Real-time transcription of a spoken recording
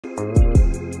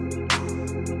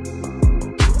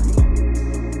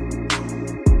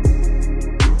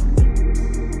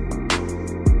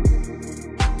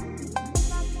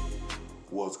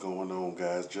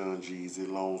John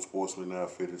Jeezy, Lone Sportsman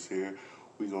Outfitters here.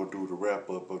 We're going to do the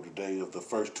wrap-up of the day of the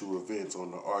first two events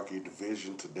on the Arkie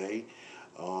division today.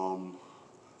 Of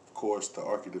course, the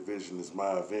Arkie division is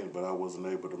my event, but I wasn't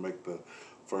able to make the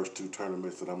first two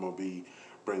tournaments that I'm going to be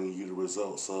bringing you the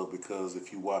results of, because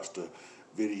if you watch the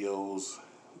videos,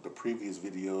 the previous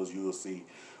videos, you'll see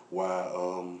why,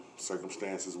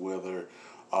 circumstances, weather,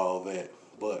 all that.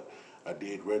 But I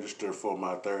did register for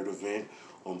my third event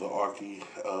on the Arkie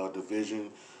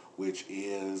division, which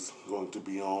is going to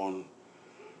be on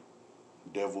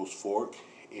Devil's Fork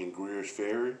in Greer's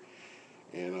Ferry,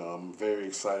 and I'm very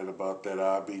excited about that.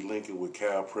 I'll be linking with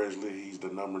Cal Presley. He's the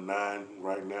number 9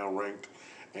 right now ranked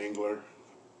angler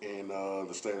in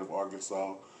the state of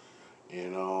Arkansas,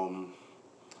 and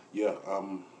yeah,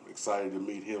 I'm excited to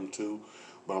meet him too.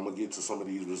 But I'm gonna get to some of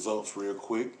these results real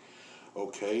quick.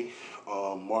 Okay,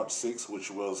 March 6th,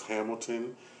 which was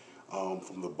Hamilton.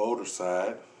 From the Boulder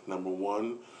side, number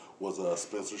 1 was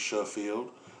Spencer Sheffield.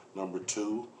 Number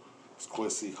 2 was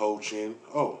Quincy Ho-Chin.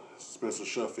 Oh, Spencer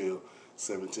Sheffield,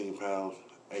 17 pounds,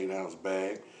 8 ounce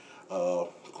bag.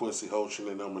 Quincy Ho-Chin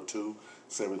in number 2,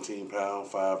 17 pound,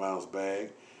 5 ounce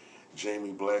bag.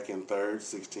 Jamie Black in third,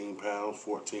 16 pounds,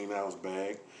 14 ounce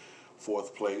bag.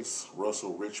 Fourth place,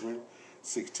 Russell Richmond,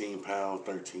 16 pound,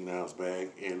 13 ounce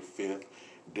bag. And fifth,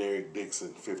 Derek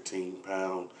Dixon, 15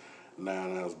 pound,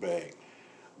 9 ounce bag.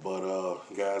 But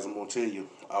guys, I'm gonna tell you,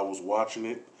 I was watching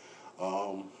it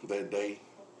that day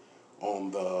on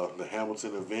the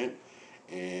Hamilton event,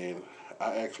 and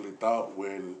I actually thought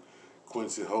when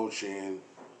Quincy Ho-Chin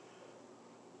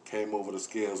came over the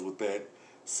scales with that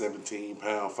 17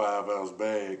 pound, 5 ounce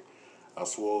bag, I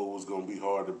swore it was gonna be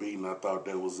hard to beat, and I thought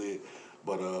that was it.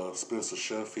 But Spencer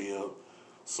Sheffield,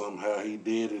 somehow he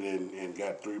did it and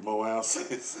got 3 more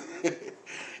ounces.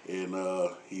 And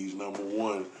he's number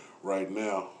 1 right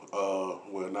now.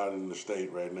 Well, not in the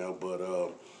state right now, but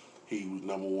he was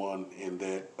number 1 in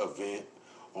that event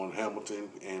on Hamilton,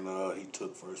 and he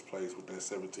took first place with that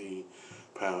 17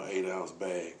 pound, 8 ounce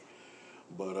bag.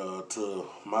 But to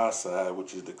my side,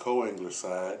 which is the co-angler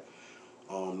side,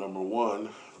 number 1,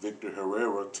 Victor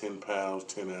Herrera, 10 pounds,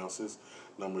 10 ounces.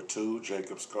 Number 2,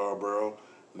 Jacob Scarborough,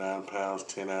 9 pounds,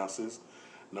 10 ounces.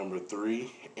 Number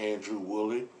 3, Andrew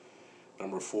Woolley.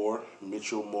 Number 4,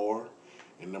 Mitchell Moore.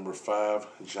 And number 5,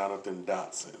 Jonathan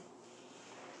Dotson.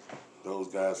 Those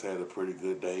guys had a pretty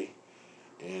good day.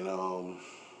 And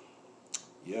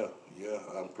yeah,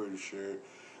 I'm pretty sure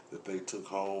that they took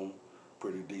home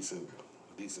pretty decent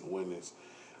winnings.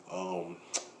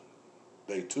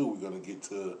 Day 2, we're going to get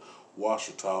to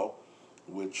Ouachita,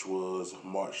 which was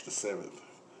March the 7th.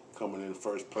 Coming in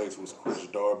first place was Chris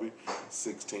Darby,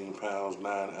 16 pounds,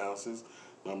 9 ounces.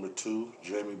 Number 2,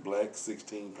 Jamie Black,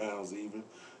 16 pounds even.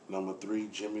 Number 3,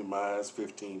 Jimmy Mize,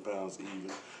 15 pounds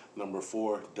even. Number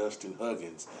 4, Dustin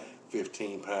Huggins,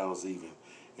 15 pounds even.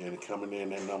 And coming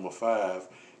in at number 5,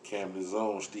 Camden's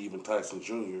own Stephen Tyson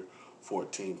Jr.,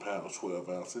 14 pounds, 12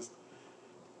 ounces.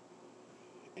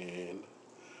 And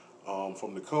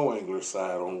from the co-angler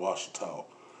side on Ouachita,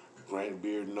 Grant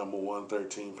Beard, number 1,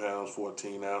 13 pounds,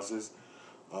 14 ounces.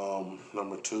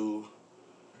 Number 2,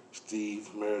 Steve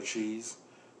Marichees,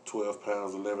 12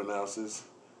 pounds, 11 ounces.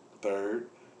 Third,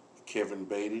 Kevin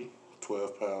Beatty,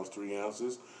 12 pounds, 3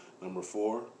 ounces. Number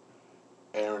 4,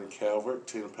 Aaron Calvert,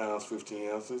 10 pounds, 15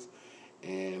 ounces.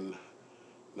 And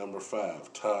number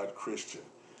 5, Todd Christian,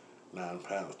 9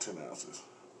 pounds, 10 ounces.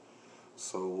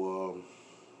 So,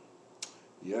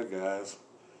 yeah, guys,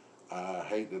 I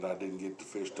hate that I didn't get to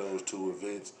fish those 2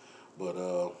 events,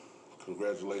 but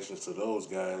congratulations to those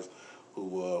guys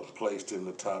who placed in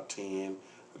the top 10.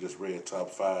 I just read top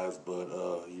 5s, but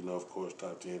you know, of course,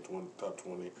 top 10, 20, top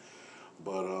 20.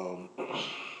 But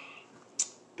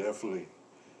definitely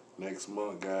next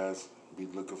month, guys, be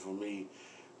looking for me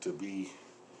to be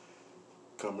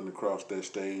coming across that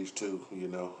stage too. You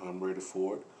know, I'm ready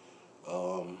for it.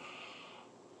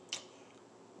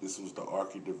 This was the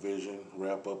Arkie division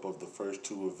wrap up of the first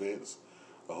 2 events.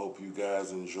 I hope you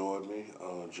guys enjoyed me.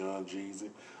 John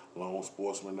Jeezy, Lone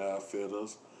Sportsman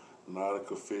Outfitters,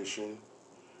 Nautica Fishing,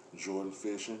 Jordan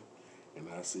Fishing, and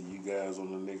I'll see you guys on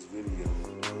the next video.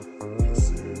 Yes,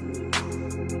 sir.